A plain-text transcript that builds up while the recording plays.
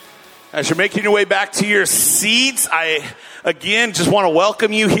As you're making your way back to your seats, I, again, just want to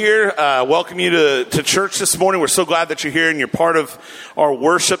welcome you here, welcome you to church this morning. We're so glad that you're here and you're part of our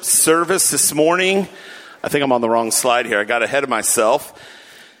worship service this morning. I think I'm on the wrong slide here. I got ahead of myself,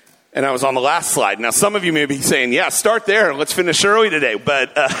 and I was on the last slide. Now, some of you may be saying, yeah, start there and let's finish early today. But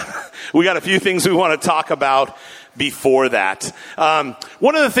we got a few things we want to talk about before that.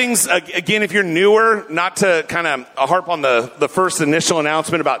 One of the things, again, if you're newer, not to kind of harp on the first initial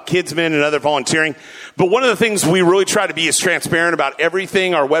announcement about Kidsmen and other volunteering, but one of the things we really try to be is transparent about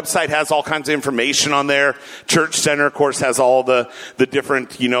everything. Our website has all kinds of information on there. Church Center, of course, has all the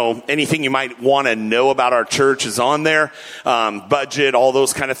different, anything you might want to know about our church is on there. Budget, all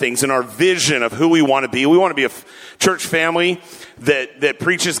those kind of things. And our vision of who we want to be. We want to be a church family that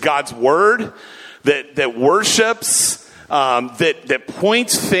preaches God's word, that worships, that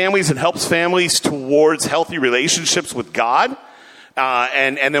points families and helps families towards healthy relationships with God.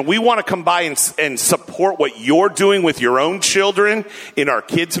 And then we want to come by and support what you're doing with your own children in our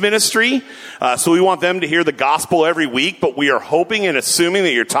kids ministry. So we want them to hear the gospel every week, but we are hoping and assuming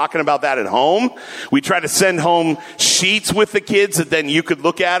that you're talking about that at home. We try to send home sheets with the kids that then you could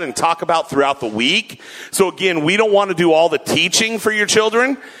look at and talk about throughout the week. So again, we don't want to do all the teaching for your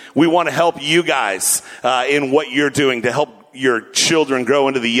children. We want to help you guys in what you're doing to help your children grow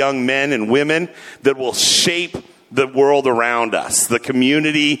into the young men and women that will shape the world around us, the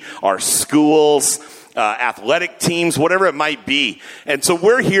community, our schools, athletic teams, whatever it might be. And so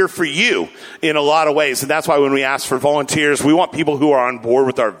we're here for you in a lot of ways. And that's why when we ask for volunteers, we want people who are on board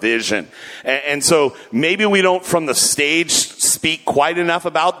with our vision. And so maybe we don't from the stage speak quite enough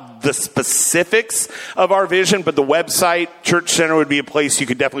about the specifics of our vision, but the website, Church Center, would be a place you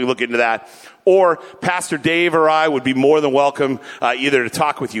could definitely look into that. Or Pastor Dave or I would be more than welcome either to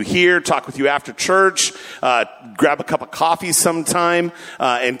talk with you here, talk with you after church, grab a cup of coffee sometime,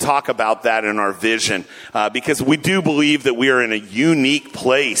 and talk about that in our vision. Because we do believe that we are in a unique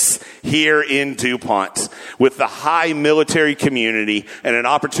place here in DuPont with the high military community and an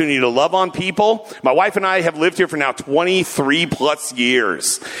opportunity to love on people. My wife and I have lived here for now 23 plus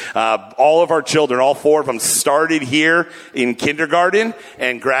years. All of our children, all four of them, started here in kindergarten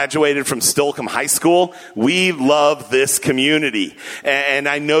and graduated from Stillcomb High School. We love this community. And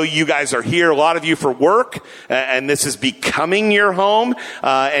I know you guys are here, a lot of you for work, and this is becoming your home.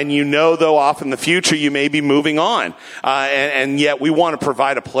 And though off in the future you may be moving on. And yet we want to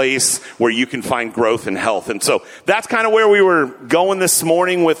provide a place where you can find growth and health. And so that's kind of where we were going this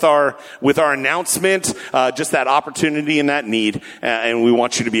morning with our announcement, just that opportunity and that need. And we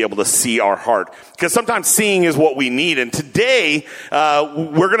want you to be able to see our heart. Because sometimes seeing is what we need. And today,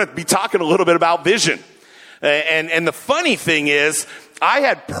 we're going to be talking a little bit about vision. And the funny thing is, I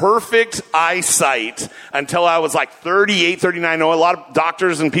had perfect eyesight until I was like 38, 39. I know a lot of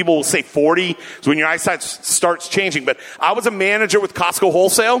doctors and people will say 40 is when your eyesight starts changing. But I was a manager with Costco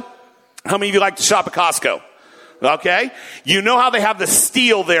Wholesale. How many of you like to shop at Costco? Okay? You know how they have the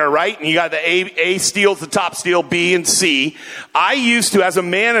steel there, right? And you got the A steel's the top steel, B and C. As a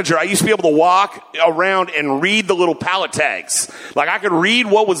manager, I used to be able to walk around and read the little pallet tags. Like I could read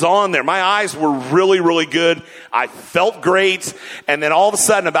what was on there. My eyes were really, really good. I felt great. And then all of a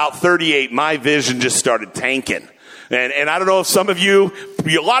sudden, about 38, my vision just started tanking. And I don't know if some of you,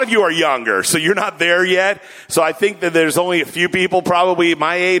 a lot of you are younger, so you're not there yet. So I think that there's only a few people probably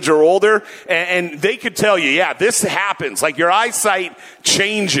my age or older, and they could tell you, yeah, this happens. Like your eyesight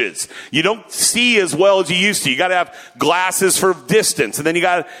changes. You don't see as well as you used to. You got to have glasses for distance, and then you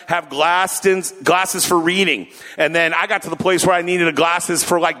got to have glasses for reading. And then I got to the place where I needed glasses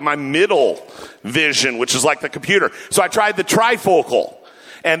for like my middle vision, which is like the computer. So I tried the trifocal.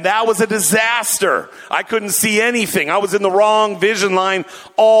 And that was a disaster. I couldn't see anything. I was in the wrong vision line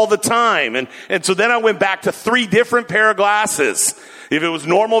all the time. And so then I went back to 3 different pair of glasses. If it was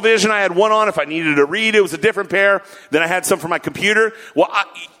normal vision, I had one on. If I needed to read, it was a different pair. Then I had some for my computer. Well,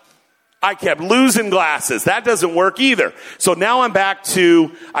 I kept losing glasses. That doesn't work either. So now I'm back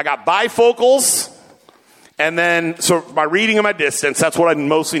to, I got bifocals. And then, so my reading and my distance, that's what I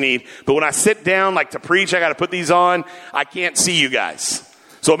mostly need. But when I sit down, like to preach, I got to put these on. I can't see you guys.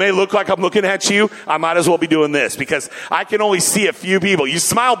 So it may look like I'm looking at you. I might as well be doing this because I can only see a few people. You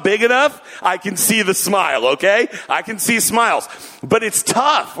smile big enough, I can see the smile, okay? I can see smiles. But it's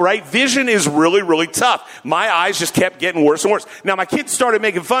tough, right? Vision is really, really tough. My eyes just kept getting worse and worse. Now, my kids started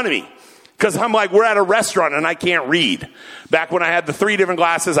making fun of me. Because I'm like, we're at a restaurant and I can't read. Back when I had the 3 different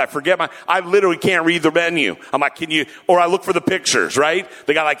glasses, I literally can't read the menu. I'm like, or I look for the pictures, right?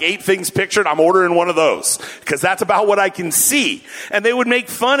 They got like 8 things pictured. I'm ordering one of those. Because that's about what I can see. And they would make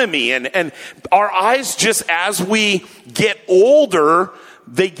fun of me. And our eyes just, as we get older,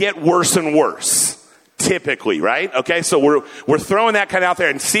 they get worse and worse. Typically, right? Okay, so we're throwing that kind of out there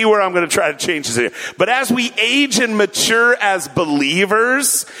and see where I'm going to try to change this here. But as we age and mature as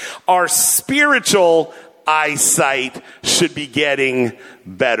believers, our spiritual eyesight should be getting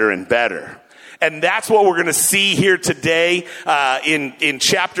better and better. And that's what we're going to see here today in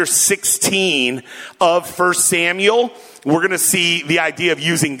chapter 16 of 1 Samuel. We're going to see the idea of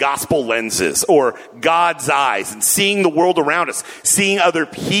using gospel lenses or God's eyes and seeing the world around us, seeing other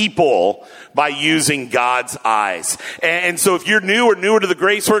people by using God's eyes. And so if you're new or newer to the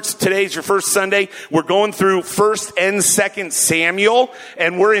Graceworks, today's your first Sunday. We're going through 1st and 2nd Samuel,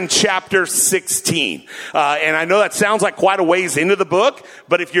 and we're in chapter 16. And I know that sounds like quite a ways into the book,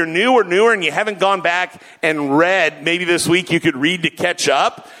 but if you're new or newer and you haven't gone back and read, maybe this week you could read to catch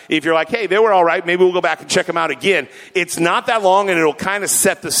up. If you're like, hey, they were all right, maybe we'll go back and check them out again. It's not that long, and it'll kind of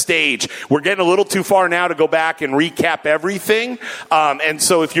set the stage. We're getting a little too far now to go back and recap everything. And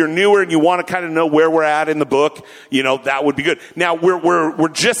so if you're newer and you want to kind of know where we're at in the book, that would be good. Now, we're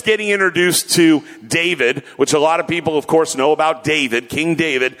just getting introduced to David, which a lot of people, of course, know about David, King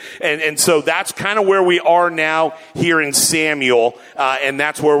David. And so that's kind of where we are now here in Samuel. And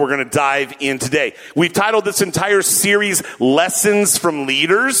that's where we're going to dive in today. We've titled this entire series, Lessons from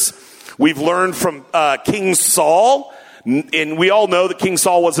Leaders. We've learned from King Saul. And we all know that King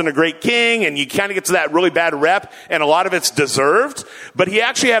Saul wasn't a great king, and you kind of get to that really bad rep, and a lot of it's deserved. But he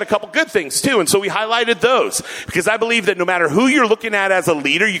actually had a couple good things too, and so we highlighted those. Because I believe that no matter who you're looking at as a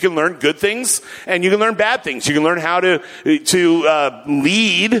leader, you can learn good things, and you can learn bad things. You can learn how to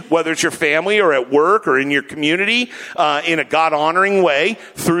lead, whether it's your family or at work or in your community, in a God-honoring way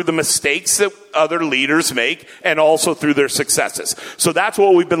through the mistakes that other leaders make, and also through their successes. So that's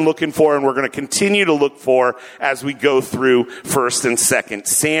what we've been looking for, and we're going to continue to look for as we go through 1st and 2nd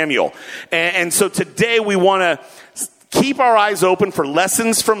Samuel. And so today we want to keep our eyes open for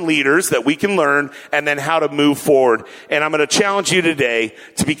lessons from leaders that we can learn, and then how to move forward. And I'm going to challenge you today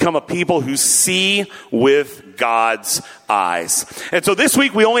to become a people who see with God's eyes. And so this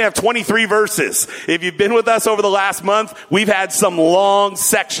week we only have 23 verses. If you've been with us over the last month, we've had some long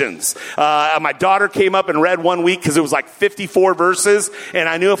sections. My daughter came up and read one week because it was like 54 verses, and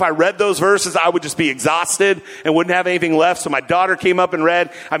I knew if I read those verses, I would just be exhausted and wouldn't have anything left. So my daughter came up and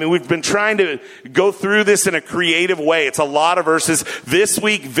read. We've been trying to go through this in a creative way. It's a lot of verses. This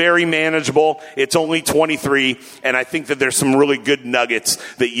week, very manageable. It's only 23, and I think that there's some really good nuggets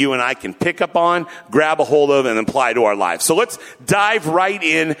that you and I can pick up on, grab a hold of, and apply to our lives. So let's dive right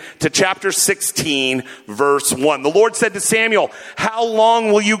in to chapter 16, verse 1. The Lord said to Samuel, "How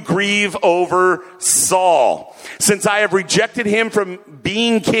long will you grieve over Saul, since I have rejected him from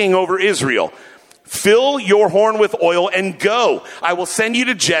being king over Israel? Fill your horn with oil and go. I will send you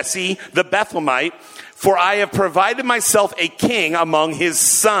to Jesse the Bethlehemite, for I have provided myself a king among his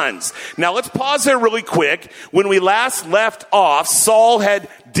sons." Now let's pause there really quick. When we last left off, Saul had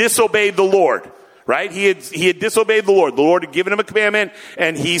disobeyed the Lord. Right? He had disobeyed the Lord. The Lord had given him a commandment,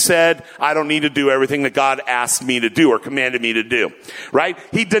 and he said, I don't need to do everything that God asked me to do or commanded me to do. Right?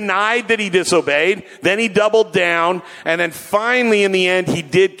 He denied that he disobeyed, then he doubled down, and then finally in the end he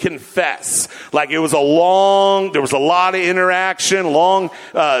did confess. Like there was a lot of interaction, long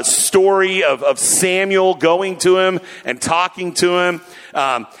story of Samuel going to him and talking to him.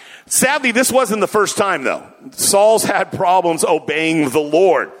 Sadly, this wasn't the first time though. Saul's had problems obeying the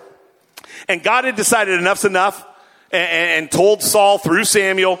Lord. And God had decided enough's enough and told Saul through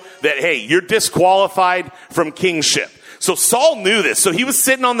Samuel that, hey, you're disqualified from kingship. So Saul knew this. So he was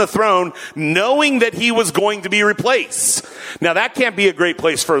sitting on the throne knowing that he was going to be replaced. Now that can't be a great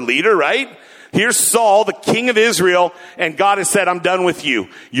place for a leader, right? Here's Saul, the king of Israel, and God has said, I'm done with you.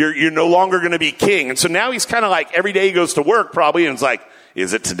 You're no longer going to be king. And so now he's kind of like, every day he goes to work probably, and it's like,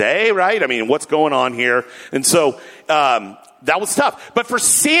 is it today, right? What's going on here? And so, that was tough. But for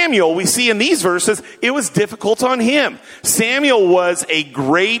Samuel, we see in these verses, it was difficult on him. Samuel was a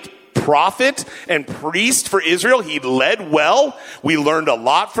great prophet and priest for Israel. He led well. We learned a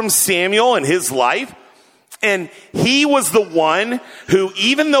lot from Samuel and his life. And he was the one who,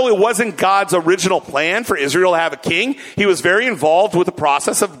 even though it wasn't God's original plan for Israel to have a king, he was very involved with the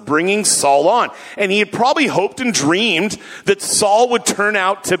process of bringing Saul on. And he had probably hoped and dreamed that Saul would turn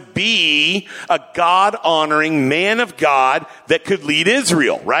out to be a God-honoring man of God that could lead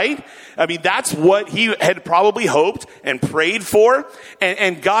Israel, right? That's what he had probably hoped and prayed for.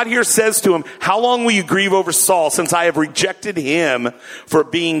 And God here says to him, how long will you grieve over Saul, since I have rejected him for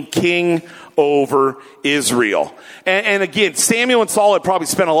being king over Israel? And again, Samuel and Saul had probably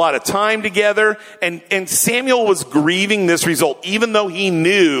spent a lot of time together, and Samuel was grieving this result, even though he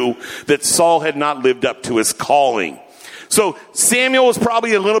knew that Saul had not lived up to his calling. So Samuel was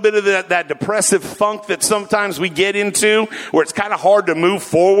probably a little bit of that depressive funk that sometimes we get into, where it's kind of hard to move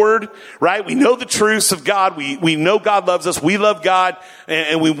forward, right? We know the truths of God. We know God loves us. We love God,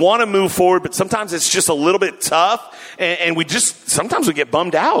 and we want to move forward, but sometimes it's just a little bit tough, and sometimes we get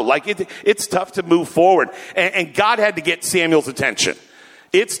bummed out. Like it's tough to move forward. And God had to get Samuel's attention.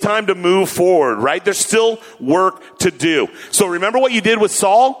 It's time to move forward, right? There's still work to do. So remember what you did with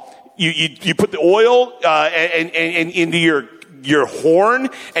Saul? You put the oil and into your horn,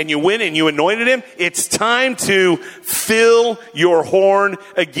 and you went and you anointed him. It's time to fill your horn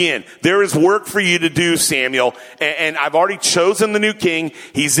again. There is work for you to do, Samuel. And I've already chosen the new king.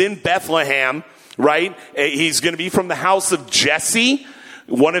 He's in Bethlehem, right? He's going to be from the house of Jesse,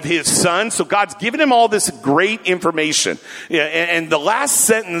 one of his sons. So God's given him all this great information. And the last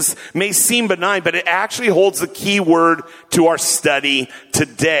sentence may seem benign, but it actually holds the key word to our study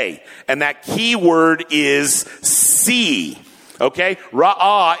today. And that key word is see. Okay?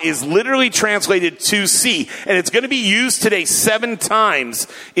 Ra'ah is literally translated to see. And it's going to be used today 7 times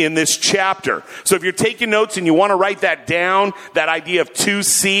in this chapter. So if you're taking notes and you want to write that down, that idea of to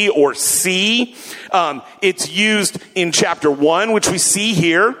see or see, it's used in chapter 1, which we see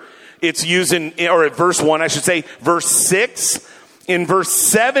here. It's used at verse 1, I should say, verse 6. In verse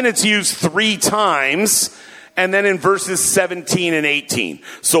 7, it's used 3 times. And then in verses 17 and 18.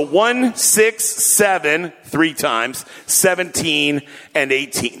 So 1, 6, 7, 3 times, 17 and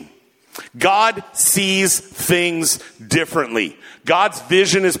 18. God sees things differently. God's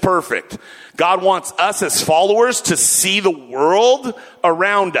vision is perfect. God wants us as followers to see the world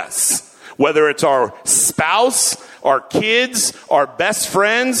around us. Whether it's our spouse, our kids, our best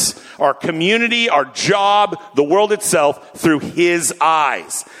friends, our community, our job, the world itself, through His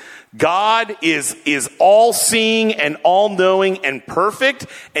eyes. God is all-seeing and all-knowing and perfect,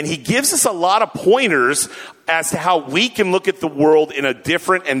 and He gives us a lot of pointers as to how we can look at the world in a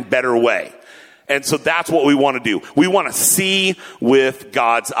different and better way. And so that's what we want to do. We want to see with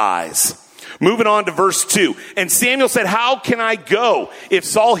God's eyes. Moving on to verse 2. And Samuel said, "How can I go? If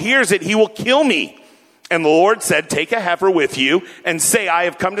Saul hears it, he will kill me." And the Lord said, "Take a heifer with you and say, I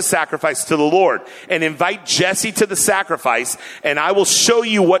have come to sacrifice to the Lord. And invite Jesse to the sacrifice, and I will show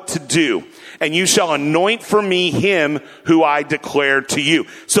you what to do. And you shall anoint for me him who I declare to you."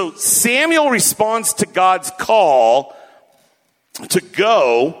 So Samuel responds to God's call to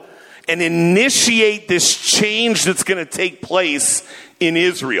go and initiate this change that's going to take place in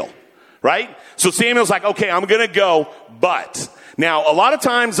Israel, right? So Samuel's like, okay, I'm going to go, but... Now, a lot of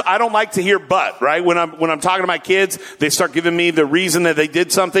times I don't like to hear but, right? When I'm talking to my kids, they start giving me the reason that they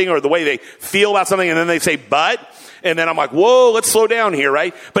did something or the way they feel about something, and then they say but, and then I'm like, whoa, let's slow down here,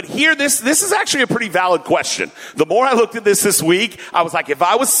 right? But here, this is actually a pretty valid question. The more I looked at this week, I was like, if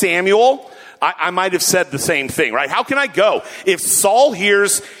I was Samuel, I might have said the same thing, right? How can I go? If Saul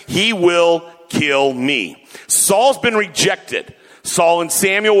hears, he will kill me. Saul's been rejected. Saul and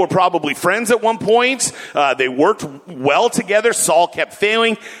Samuel were probably friends at one point. They worked well together. Saul kept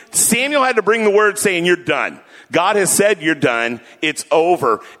failing. Samuel had to bring the word saying, you're done. God has said you're done. It's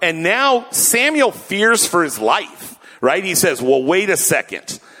over. And now Samuel fears for his life, right? He says, well, wait a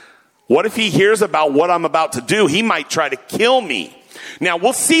second. What if he hears about what I'm about to do? He might try to kill me. Now,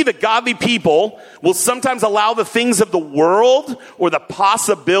 we'll see that godly people will sometimes allow the things of the world or the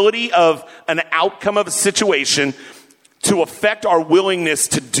possibility of an outcome of a situation to affect our willingness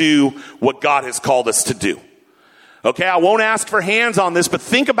to do what God has called us to do. Okay, I won't ask for hands on this, but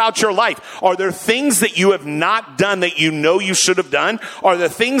think about your life. Are there things that you have not done that you know you should have done? Are there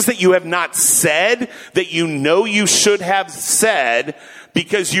things that you have not said that you know you should have said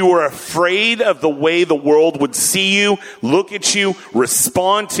because you were afraid of the way the world would see you, look at you,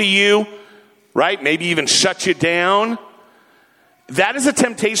 respond to you, right? Maybe even shut you down? That is a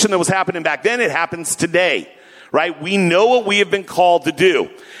temptation that was happening back then. It happens today. Right? We know what we have been called to do.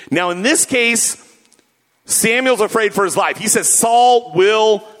 Now, in this case, Samuel's afraid for his life. He says, Saul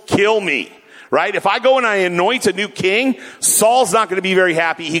will kill me. Right? If I go and I anoint a new king, Saul's not going to be very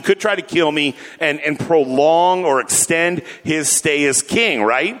happy. He could try to kill me and prolong or extend his stay as king,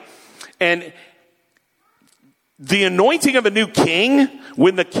 right? And the anointing of a new king,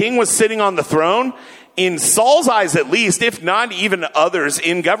 when the king was sitting on the throne, in Saul's eyes at least, if not even others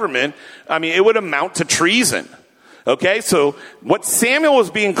in government, I mean, it would amount to treason. Okay, so what Samuel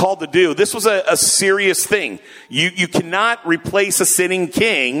was being called to do, this was a serious thing. You cannot replace a sitting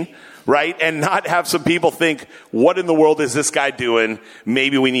king, right, and not have some people think, what in the world is this guy doing?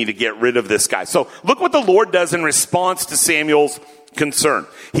 Maybe we need to get rid of this guy. So look what the Lord does in response to Samuel's concern.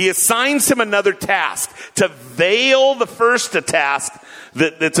 He assigns him another task to veil the first task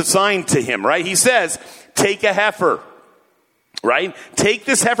that's assigned to him, right? He says, take a heifer. Right? Take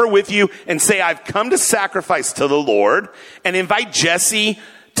this heifer with you and say, I've come to sacrifice to the Lord, and invite Jesse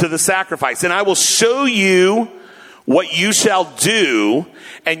to the sacrifice. And I will show you what you shall do,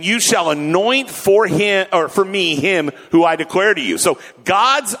 and you shall anoint for him, or for me, him who I declare to you. So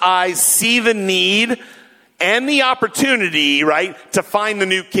God's eyes see the need and the opportunity, right, to find the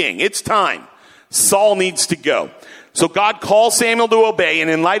new king. It's time. Saul needs to go. So God calls Samuel to obey, and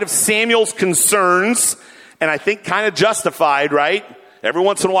in light of Samuel's concerns, and I think kind of justified, right? Every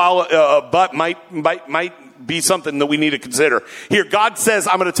once in a while, but might be something that we need to consider. Here, God says,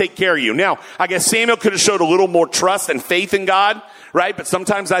 I'm going to take care of you. Now, I guess Samuel could have showed a little more trust and faith in God, right? But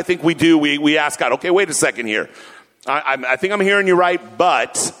sometimes I think we do. We ask God, okay, wait a second here. I think I'm hearing you right,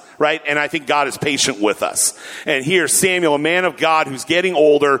 but, right? And I think God is patient with us. And here, Samuel, a man of God who's getting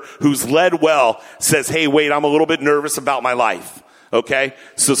older, who's led well, says, hey, wait, I'm a little bit nervous about my life. Okay?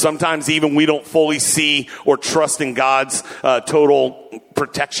 So sometimes even we don't fully see or trust in God's total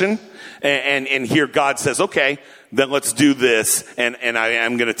protection. And here God says, okay, then let's do this, and I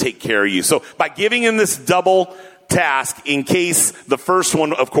am going to take care of you. So by giving him this double task, in case the first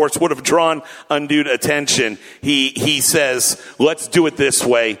one, of course, would have drawn undue attention, he says, let's do it this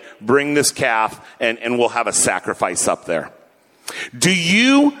way. Bring this calf, and we'll have a sacrifice up there.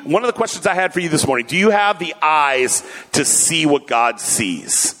 One of the questions I had for you this morning, do you have the eyes to see what God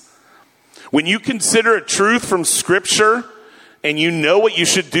sees? When you consider a truth from Scripture and you know what you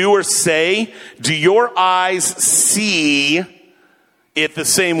should do or say, do your eyes see it the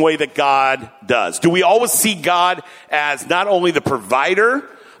same way that God does? Do we always see God as not only the provider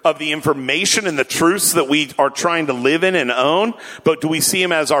of the information and the truths that we are trying to live in and own, but do we see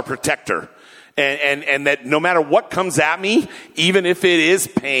him as our protector? And that no matter what comes at me, even if it is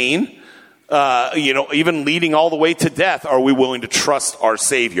pain, even leading all the way to death, are we willing to trust our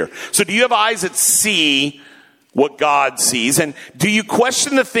Savior? So do you have eyes that see what God sees? And do you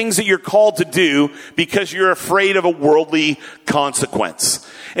question the things that you're called to do because you're afraid of a worldly consequence?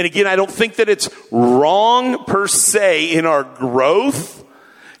 And again, I don't think that it's wrong per se in our growth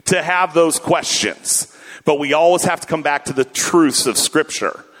to have those questions, but we always have to come back to the truths of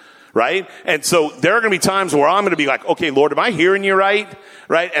Scripture. Right? And so there are going to be times where I'm going to be like, okay, Lord, am I hearing you right?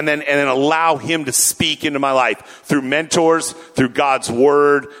 Right? And then allow him to speak into my life through mentors, through God's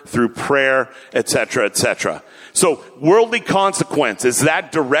word, through prayer, etc., etc. So worldly consequence, is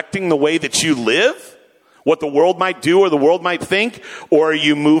that directing the way that you live? What the world might do or the world might think? Or are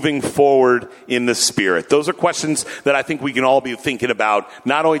you moving forward in the Spirit? Those are questions that I think we can all be thinking about,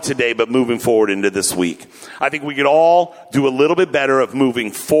 not only today, but moving forward into this week. I think we could all do a little bit better of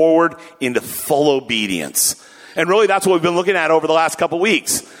moving forward into full obedience. And really that's what we've been looking at over the last couple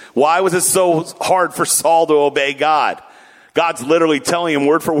weeks. Why was it so hard for Saul to obey God? God's literally telling him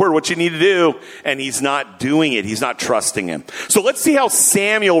word for word what you need to do, and he's not doing it. He's not trusting him. So let's see how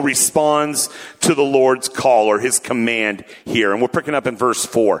Samuel responds to the Lord's call or his command here. And we're picking up in verse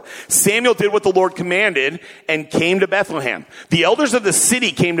 4. Samuel did what the Lord commanded and came to Bethlehem. The elders of the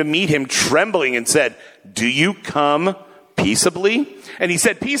city came to meet him trembling and said, do you come peaceably? And he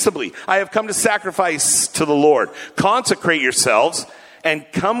said, peaceably. I have come to sacrifice to the Lord. Consecrate yourselves and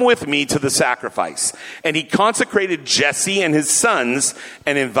come with me to the sacrifice. And he consecrated Jesse and his sons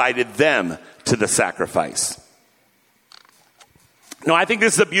and invited them to the sacrifice. Now, I think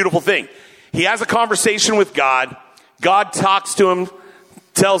this is a beautiful thing. He has a conversation with God. God talks to him,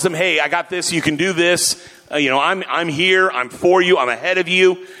 tells him, hey, I got this, you can do this. I'm here, I'm for you, I'm ahead of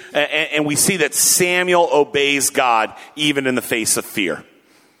you. And we see that Samuel obeys God even in the face of fear.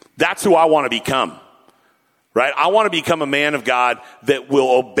 That's who I want to become. Right? I want to become a man of God that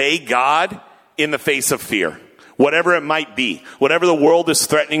will obey God in the face of fear. Whatever it might be. Whatever the world is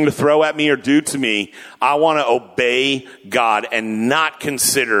threatening to throw at me or do to me, I want to obey God and not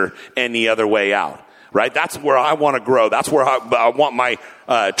consider any other way out. Right? That's where I want to grow. That's where I want my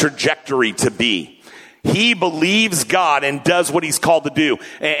trajectory to be. He believes God and does what he's called to do.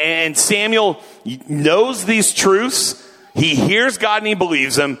 And Samuel knows these truths. He hears God and he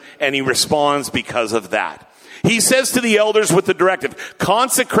believes him, and he responds because of that. He says to the elders with the directive,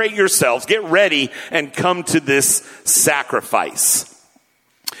 consecrate yourselves, get ready, and come to this sacrifice.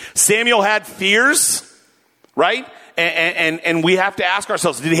 Samuel had fears, right? And we have to ask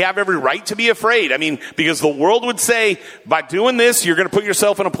ourselves, did he have every right to be afraid? I mean, because the world would say, by doing this, you're going to put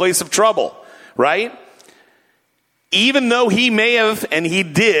yourself in a place of trouble, right? Even though he may have, and he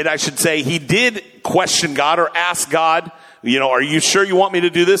did, I should say, he did question God or ask God, are you sure you want me to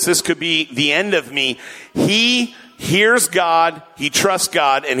do this? This could be the end of me. He hears God, he trusts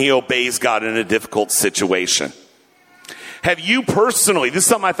God, and he obeys God in a difficult situation. Have you personally, this is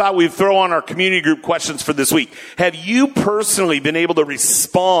something I thought we'd throw on our community group questions for this week. Have you personally been able to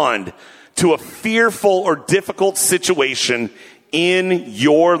respond to a fearful or difficult situation in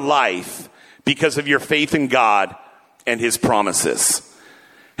your life because of your faith in God and his promises?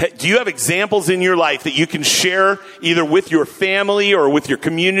 Do you have examples in your life that you can share either with your family or with your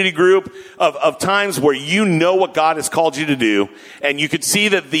community group of times where you know what God has called you to do and you could see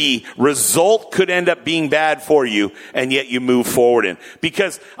that the result could end up being bad for you and yet you move forward in?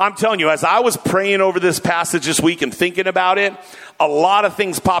 Because I'm telling you, as I was praying over this passage this week and thinking about it, a lot of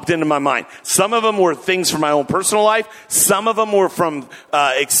things popped into my mind. Some of them were things from my own personal life. Some of them were from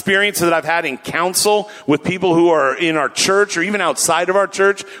experiences that I've had in counsel with people who are in our church or even outside of our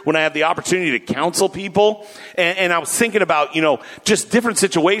church when I have the opportunity to counsel people. And I was thinking about, just different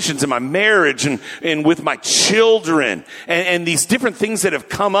situations in my marriage and with my children and these different things that have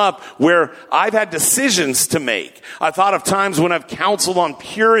come up where I've had decisions to make. I thought of times when I've counseled on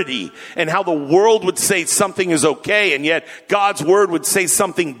purity and how the world would say something is okay and yet God's word would say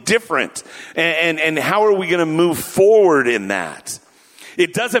something different. And how are we going to move forward in that?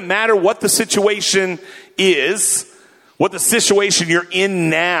 It doesn't matter what the situation is, what the situation you're in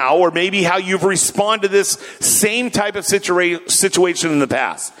now, or maybe how you've responded to this same type of situation in the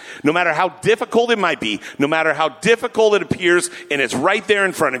past. No matter how difficult it might be, no matter how difficult it appears, and it's right there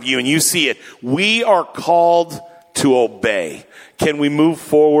in front of you and you see it, we are called to obey. Can we move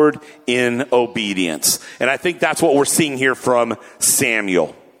forward in obedience? And I think that's what we're seeing here from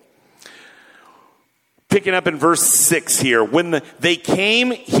Samuel. Picking up in verse 6 here. When they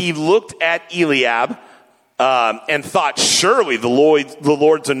came, he looked at Eliab and thought, surely the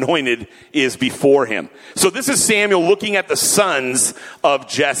Lord's anointed is before him. So this is Samuel looking at the sons of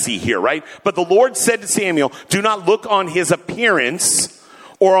Jesse here, right? But the Lord said to Samuel, do not look on his appearance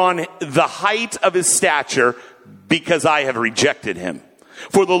or on the height of his stature, because I have rejected him.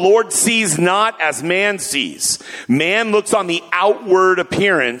 For the Lord sees not as man sees. Man looks on the outward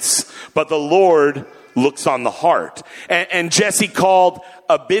appearance, but the Lord looks on the heart. And Jesse called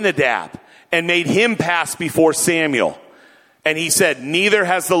Abinadab and made him pass before Samuel. And he said, neither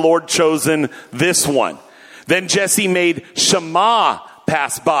has the Lord chosen this one. Then Jesse made Shammah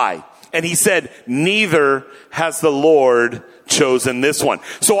pass by. And he said, neither has the Lord chosen this one.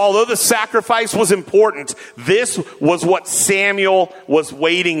 So although the sacrifice was important, this was what Samuel was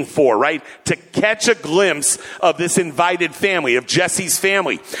waiting for, right? To catch a glimpse of this invited family, of Jesse's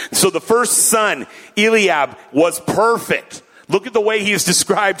family. So the first son, Eliab, was perfect. Look at the way he's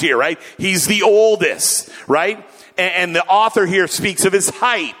described here, right? He's the oldest, right? And the author here speaks of his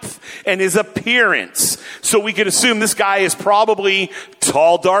height and his appearance. So we could assume this guy is probably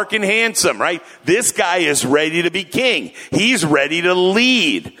tall, dark, and handsome, right? This guy is ready to be king. He's ready to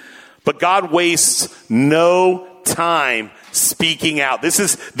lead. But God wastes no time speaking out. This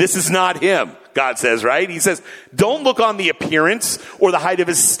is not him, God says, right? He says, don't look on the appearance or the height of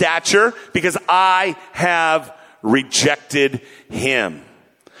his stature, because I have rejected him.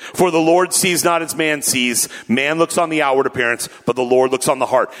 For the Lord sees not as man sees. Man looks on the outward appearance, but the Lord looks on the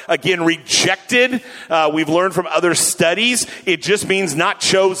heart. Again, rejected, we've learned from other studies, it just means not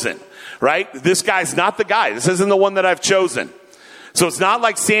chosen, right? This guy's not the guy. This isn't the one that I've chosen. So it's not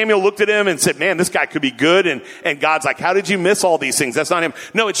like Samuel looked at him and said, man, this guy could be good. And God's like, how did you miss all these things? That's not him.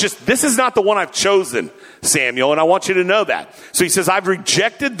 No, it's just, this is not the one I've chosen, Samuel. And I want you to know that. So he says, I've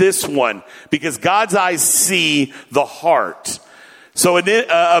rejected this one because God's eyes see the heart. So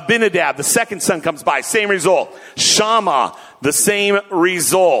Abinadab, the second son, comes by. Same result. Shammah, the same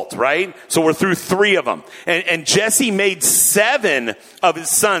result, right? So we're through 3 of them. And Jesse made 7 of his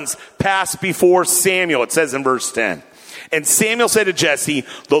sons pass before Samuel, it says in verse 10. And Samuel said to Jesse,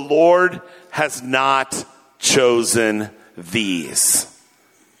 the Lord has not chosen these.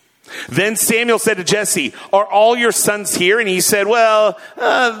 Then Samuel said to Jesse, are all your sons here? And he said, well,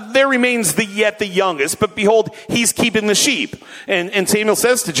 there remains yet the youngest, but behold, he's keeping the sheep. And Samuel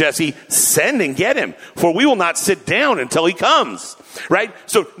says to Jesse, send and get him, for we will not sit down until he comes. Right?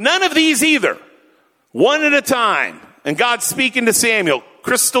 So none of these either. One at a time. And God's speaking to Samuel,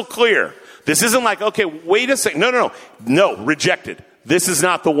 crystal clear. This isn't like, okay, wait a second. No, rejected. This is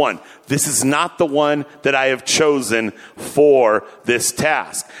not the one. This is not the one that I have chosen for this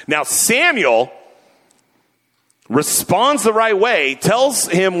task. Now, Samuel responds the right way, tells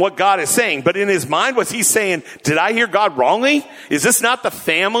him what God is saying, but in his mind, was he saying, did I hear God wrongly? Is this not the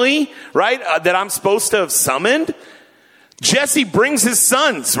family, right, that I'm supposed to have summoned? Jesse brings his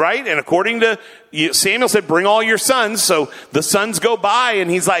sons, right? And according to Samuel said, bring all your sons. So the sons go by and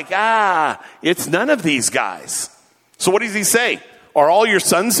he's like, it's none of these guys. So what does he say? Are all your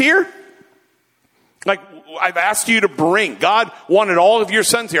sons here? Like, I've asked you to bring. God wanted all of your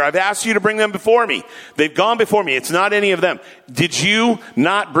sons here. I've asked you to bring them before me. They've gone before me. It's not any of them. Did you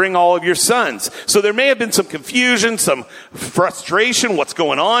not bring all of your sons? So there may have been some confusion, some frustration. What's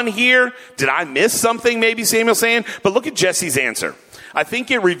going on here? Did I miss something? Maybe Samuel's saying. But look at Jesse's answer. I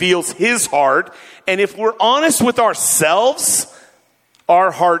think it reveals his heart. And if we're honest with ourselves,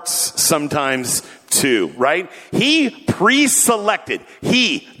 our hearts sometimes too, right?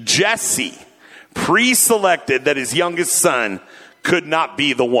 Jesse, pre-selected that his youngest son could not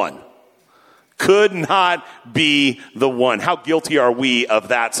be the one. Could not be the one. How guilty are we of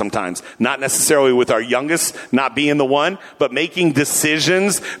that sometimes? Not necessarily with our youngest not being the one, but making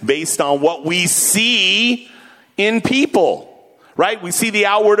decisions based on what we see in people. Right? We see the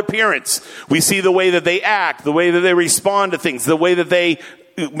outward appearance. We see the way that they act, the way that they respond to things, the way that they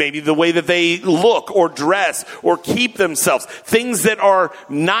look or dress or keep themselves. Things that are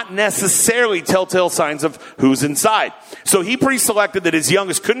not necessarily telltale signs of who's inside. So he pre-selected that his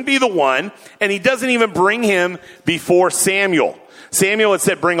youngest couldn't be the one, and he doesn't even bring him before Samuel. Samuel had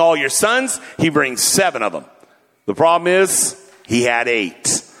said, bring all your sons. He brings 7 of them. The problem is, he had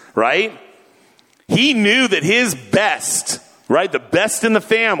 8, right? He knew that his best, right, the best in the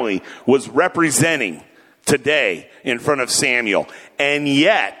family, was representing today in front of Samuel. And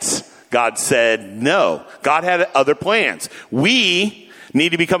yet, God said no. God had other plans. We need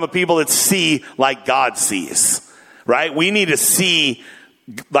to become a people that see like God sees, right? We need to see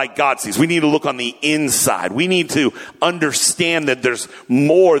like God sees. We need to look on the inside. We need to understand that there's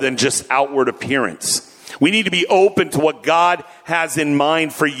more than just outward appearance. We need to be open to what God has in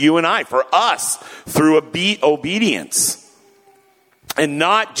mind for you and I, for us, through obedience. And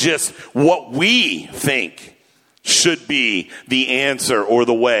not just what we think should be the answer or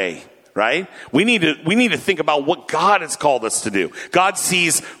the way, right? We need to think about what God has called us to do. God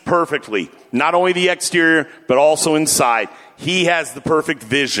sees perfectly, not only the exterior, but also inside. He has the perfect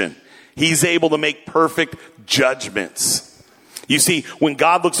vision. He's able to make perfect judgments. You see, when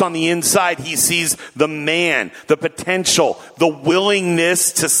God looks on the inside, he sees the man, the potential, the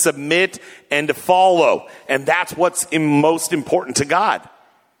willingness to submit and to follow. And that's what's most important to God.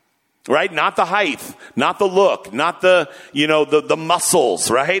 Right? Not the height, not the look, not the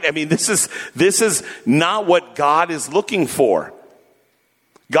muscles, right? I mean, this is not what God is looking for.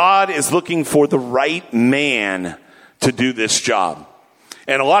 God is looking for the right man to do this job.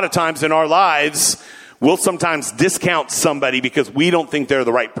 And a lot of times in our lives, we'll sometimes discount somebody because we don't think they're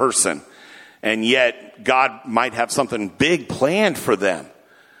the right person. And yet, God might have something big planned for them.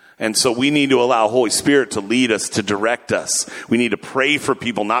 And so we need to allow Holy Spirit to lead us, to direct us. We need to pray for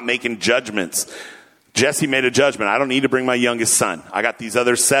people, not making judgments. Jesse made a judgment. I don't need to bring my youngest son. I got these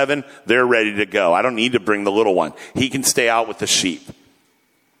other 7. They're ready to go. I don't need to bring the little one. He can stay out with the sheep.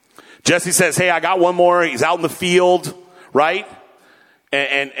 Jesse says, hey, I got one more. He's out in the field, right?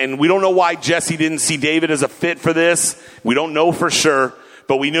 And we don't know why Jesse didn't see David as a fit for this. We don't know for sure.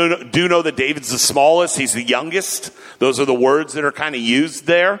 But we do know that David's the smallest. He's the youngest. Those are the words that are kind of used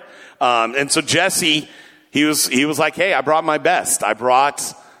there. And so Jesse, he was like, hey, I brought my best. I brought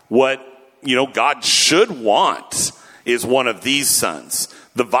what, God should want is one of these sons,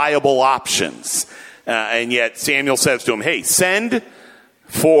 the viable options. And yet Samuel says to him, hey, send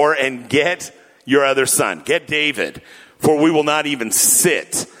for and get your other son. Get David, for we will not even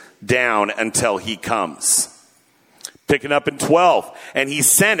sit down until he comes. Picking up in 12, and he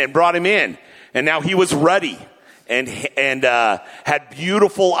sent and brought him in, and now he was ruddy and had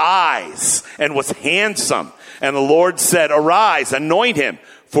beautiful eyes and was handsome. And the Lord said, arise, anoint him,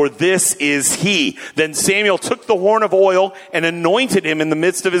 for this is he. Then Samuel took the horn of oil and anointed him in the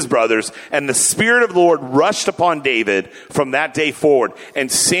midst of his brothers, and the Spirit of the Lord rushed upon David from that day forward.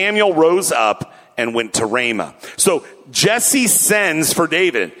 And Samuel rose up and went to Ramah. So Jesse sends for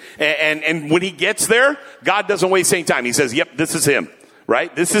David. And when he gets there, God doesn't waste any time. He says, yep, this is him,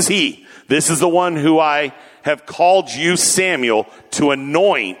 right? This is he. This is the one who I have called you, Samuel, to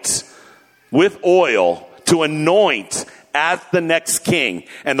anoint with oil, to anoint as the next king.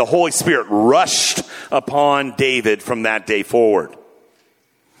 And the Holy Spirit rushed upon David from that day forward.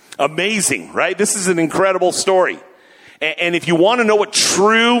 Amazing, right? This is an incredible story. And if you want to know what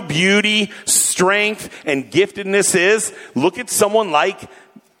true beauty, strength, and giftedness is, look at someone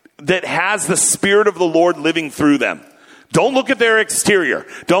that has the Spirit of the Lord living through them. Don't look at their exterior.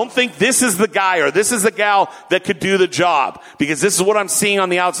 Don't think this is the guy or this is the gal that could do the job, because this is what I'm seeing on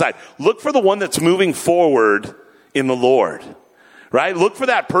the outside. Look for the one that's moving forward in the Lord. Right? Look for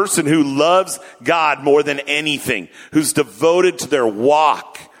that person who loves God more than anything, who's devoted to their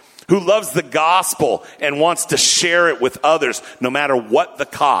walk, who loves the gospel and wants to share it with others no matter what the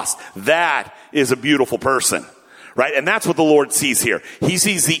cost. That is a beautiful person, right? And that's what the Lord sees here. He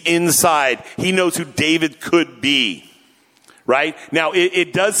sees the inside. He knows who David could be, right? Now,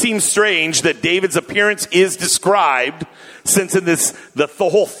 it does seem strange that David's appearance is described, since in this, the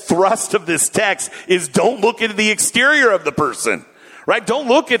whole thrust of this text is don't look at the exterior of the person, right? Don't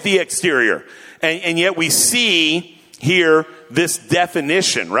look at the exterior. And yet we see here this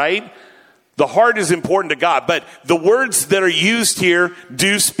definition, right? The heart is important to God, but the words that are used here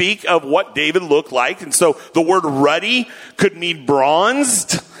do speak of what David looked like. And so the word ruddy could mean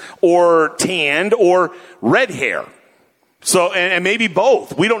bronzed or tanned or red hair. So, and maybe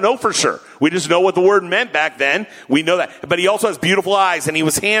both. We don't know for sure. We just know what the word meant back then. We know that. But he also has beautiful eyes and he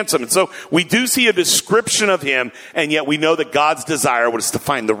was handsome. And so we do see a description of him, and yet we know that God's desire was to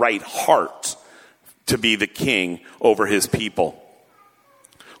find the right heart to be the king over his people.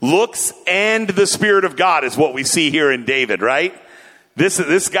 Looks and the Spirit of God is what we see here in David, right?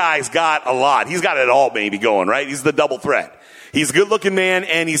 This guy's got a lot. He's got it all maybe going, right? He's the double threat. He's a good-looking man,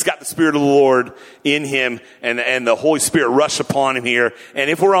 and he's got the Spirit of the Lord in him, and the Holy Spirit rushed upon him here. And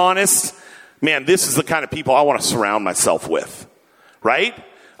if we're honest, man, this is the kind of people I want to surround myself with, right?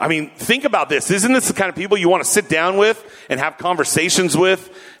 I mean, think about this. Isn't this the kind of people you want to sit down with and have conversations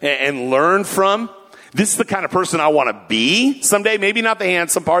with and learn from? This is the kind of person I want to be someday. Maybe not the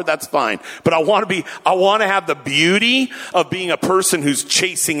handsome part, that's fine. But I want to have the beauty of being a person who's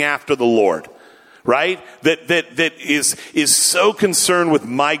chasing after the Lord. Right? That is so concerned with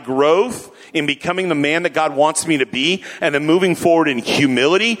my growth in becoming the man that God wants me to be, and then moving forward in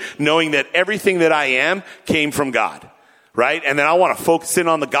humility, knowing that everything that I am came from God. Right? And then I want to focus in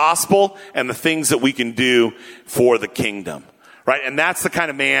on the gospel and the things that we can do for the kingdom. Right? And that's the kind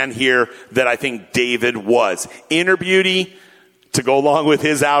of man here that I think David was. Inner beauty to go along with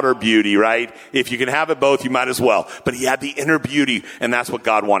his outer beauty, right? If you can have it both, you might as well. But he had the inner beauty, and that's what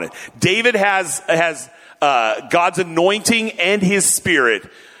God wanted. David has God's anointing and his Spirit,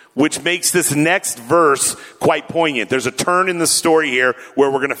 which makes this next verse quite poignant. There's a turn in the story here where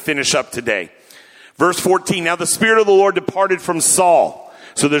we're going to finish up today. Verse 14, now the Spirit of the Lord departed from Saul.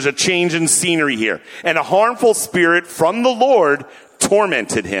 So there's a change in scenery here. And a harmful spirit from the Lord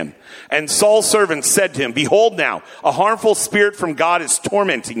tormented him. And Saul's servant said to him, behold now, a harmful spirit from God is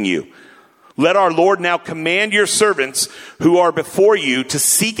tormenting you. Let our Lord now command your servants who are before you to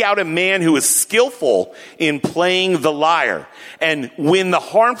seek out a man who is skillful in playing the lyre. And when the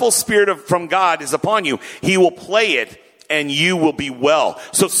harmful spirit from God is upon you, he will play it, and you will be well.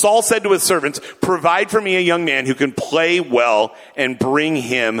 So Saul said to his servants, provide for me a young man who can play well, and bring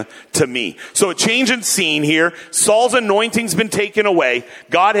him to me. So a change in scene here. Saul's anointing's been taken away.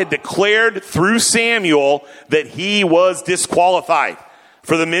 God had declared through Samuel that he was disqualified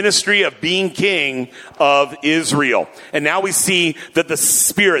for the ministry of being king of Israel. And now we see that the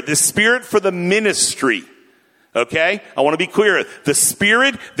spirit for the ministry, okay? I want to be clear. The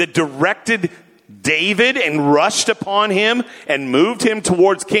spirit that directed David and rushed upon him and moved him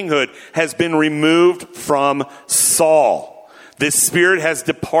towards kinghood has been removed from Saul. This spirit has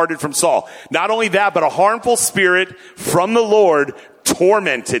departed from Saul. Not only that, but a harmful spirit from the Lord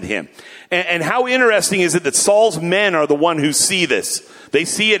tormented him. And how interesting is it that Saul's men are the one who see this? They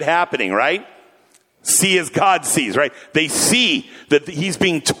see it happening, right? See as God sees, right? They see that he's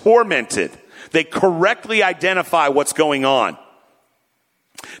being tormented. They correctly identify what's going on.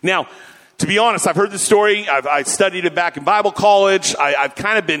 Now, to be honest, I've heard this story. I studied it back in Bible college. I've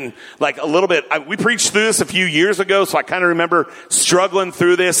kind of been like a little bit, we preached through this a few years ago, so I kind of remember struggling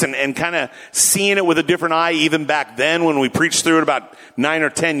through this and kind of seeing it with a different eye even back then when we preached through it about 9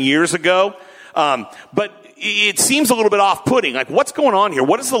 or 10 years ago. But it seems a little bit off-putting. Like, what's going on here?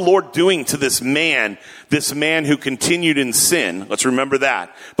 What is the Lord doing to this man who continued in sin? Let's remember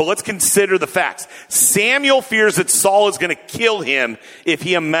that. But let's consider the facts. Samuel fears that Saul is going to kill him if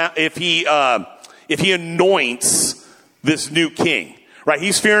he anoints this new king. Right?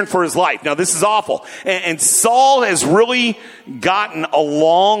 He's fearing for his life. Now, this is awful. And Saul has really gotten a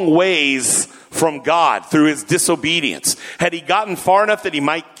long ways from God through his disobedience. Had he gotten far enough that he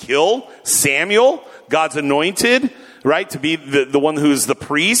might kill Samuel, God's anointed, right, to be the one who's the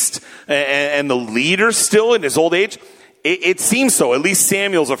priest and the leader still in his old age? It seems so. At least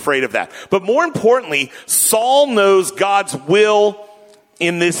Samuel's afraid of that. But more importantly, Saul knows God's will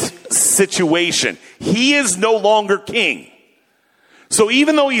in this situation. He is no longer king. So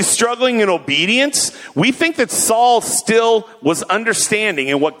even though he's struggling in obedience, we think that Saul still was understanding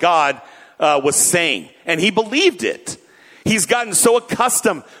in what God was saying. And he believed it. He's gotten so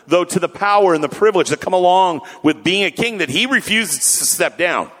accustomed, though, to the power and the privilege that come along with being a king that he refuses to step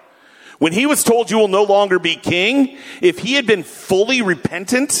down. When he was told you will no longer be king, if he had been fully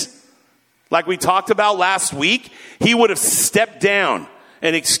repentant, like we talked about last week, he would have stepped down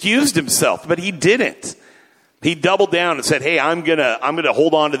and excused himself, but he didn't. He doubled down and said, hey, I'm gonna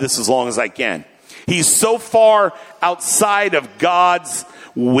hold on to this as long as I can. He's so far outside of God's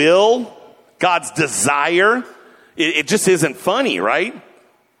will, God's desire, it just isn't funny, right?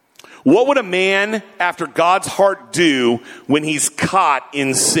 What would a man after God's heart do when he's caught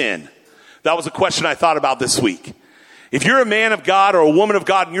in sin? That was a question I thought about this week. If you're a man of God or a woman of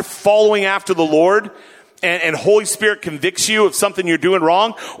God and you're following after the Lord, and Holy Spirit convicts you of something you're doing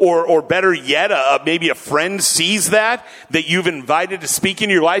wrong, or better yet, maybe a friend sees that you've invited to speak in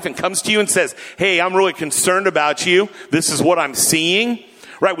your life and comes to you and says, hey, I'm really concerned about you. This is what I'm seeing.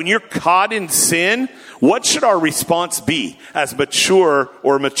 Right? When you're caught in sin, what should our response be as mature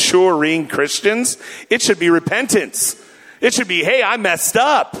or maturing Christians? It should be repentance. It should be, hey, I messed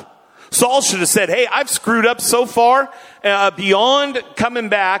up. Saul should have said, hey, I've screwed up so far, beyond coming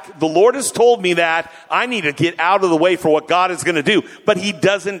back. The Lord has told me that I need to get out of the way for what God is going to do. But he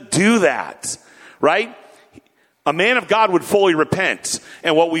doesn't do that, right? A man of God would fully repent.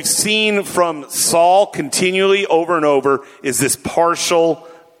 And what we've seen from Saul continually over and over is this partial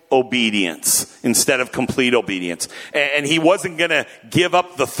obedience instead of complete obedience. And he wasn't going to give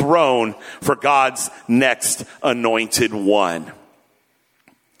up the throne for God's next anointed one.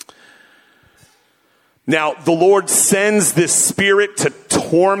 Now, the Lord sends this spirit to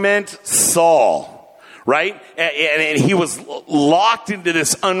torment Saul, right? And he was locked into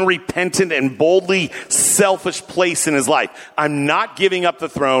this unrepentant and boldly selfish place in his life. I'm not giving up the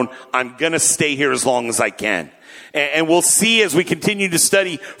throne. I'm going to stay here as long as I can. And we'll see as we continue to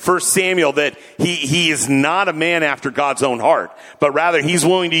study 1 Samuel that he is not a man after God's own heart, but rather he's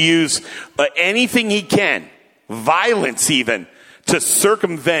willing to use anything he can, violence even, to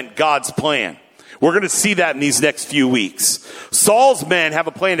circumvent God's plan. We're going to see that in these next few weeks. Saul's men have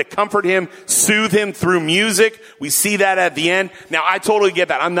a plan to comfort him, soothe him through music. We see that at the end. Now, I totally get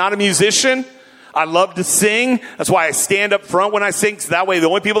that. I'm not a musician. I love to sing. That's why I stand up front when I sing. So that way, the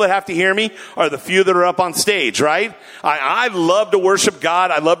only people that have to hear me are the few that are up on stage, right? I love to worship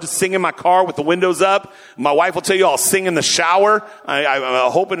God. I love to sing in my car with the windows up. My wife will tell you I'll sing in the shower.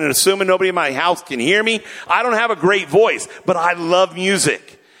 I'm hoping and assuming nobody in my house can hear me. I don't have a great voice, but I love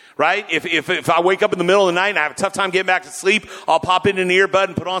music. Right? If I wake up in the middle of the night and I have a tough time getting back to sleep, I'll pop in an earbud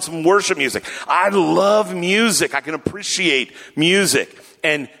and put on some worship music. I love music. I can appreciate music.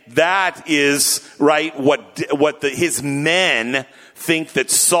 And that is, right, what his men think that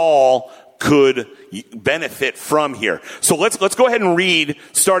Saul could benefit from here. So let's go ahead and read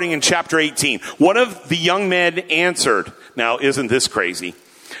starting in chapter 18. One of the young men answered, now isn't this crazy?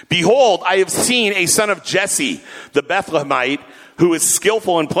 Behold, I have seen a son of Jesse, the Bethlehemite, who is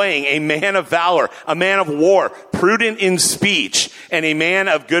skillful in playing, a man of valor, a man of war, prudent in speech, and a man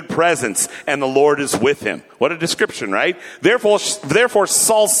of good presence, and the Lord is with him. What a description, right? Therefore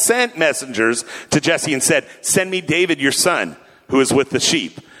Saul sent messengers to Jesse and said, send me David your son, who is with the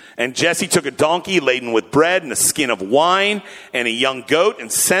sheep. And Jesse took a donkey laden with bread and a skin of wine and a young goat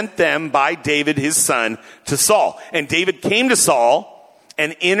and sent them by David his son to Saul. And David came to Saul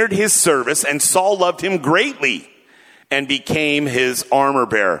and entered his service, and Saul loved him greatly and became his armor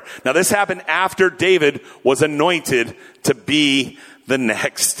bearer. Now this happened after David was anointed to be the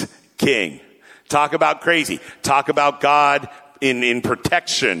next king. Talk about crazy. Talk about God in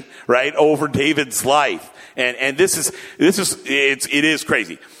protection, right, over David's life. And it is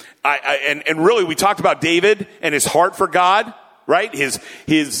crazy. And really we talked about David and his heart for God, right? His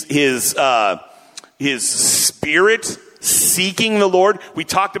spirit seeking the Lord. We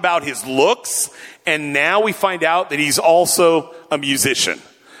talked about his looks, and now we find out that he's also a musician.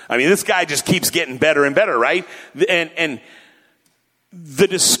 I mean, this guy just keeps getting better and better, right? And the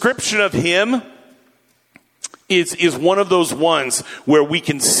description of him is one of those ones where we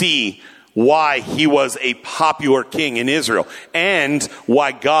can see why he was a popular king in Israel and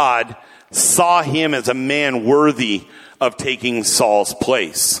why God saw him as a man worthy of taking Saul's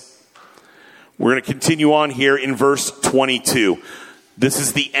place. We're going to continue on here in verse 22. This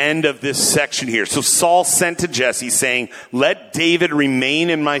is the end of this section here. So Saul sent to Jesse saying, let David remain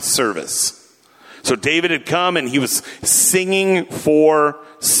in my service. So David had come and he was singing for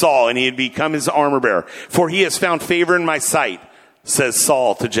Saul, and he had become his armor bearer. For he has found favor in my sight, says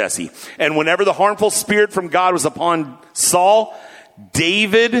Saul to Jesse. And whenever the harmful spirit from God was upon Saul,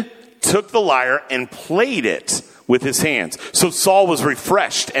 David took the lyre and played it with his hands. So Saul was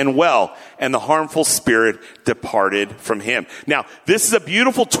refreshed and well, and the harmful spirit departed from him. Now, this is a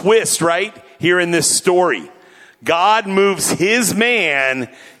beautiful twist right here in this story. God moves his man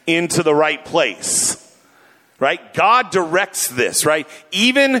into the right place. right? God directs this, right?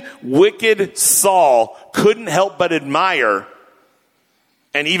 Even wicked Saul couldn't help but admire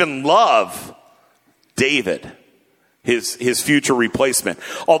and even love David, his future replacement.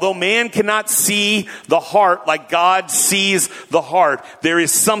 Although man cannot see the heart like God sees the heart, there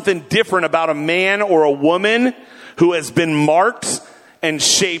is something different about a man or a woman who has been marked and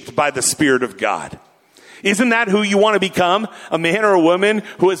shaped by the Spirit of God. Isn't that who you want to become? A man or a woman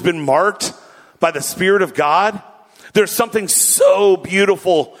who has been marked by the Spirit of God? There's something so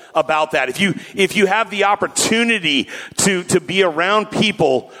beautiful about that. If you have the opportunity to be around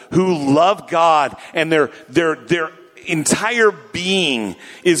people who love God and their entire being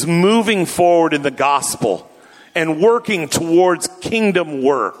is moving forward in the gospel and working towards kingdom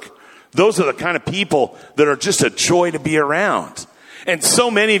work, those are the kind of people that are just a joy to be around. And so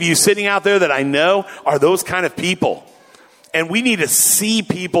many of you sitting out there that I know are those kind of people. And we need to see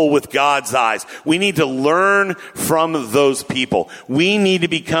people with God's eyes. We need to learn from those people. We need to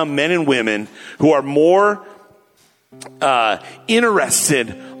become men and women who are more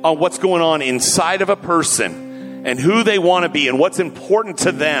interested on what's going on inside of a person and who they want to be and what's important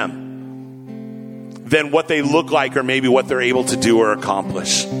to them than what they look like or maybe what they're able to do or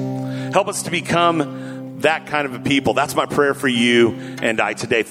accomplish. Help us to become that kind of a people. That's my prayer for you and I today.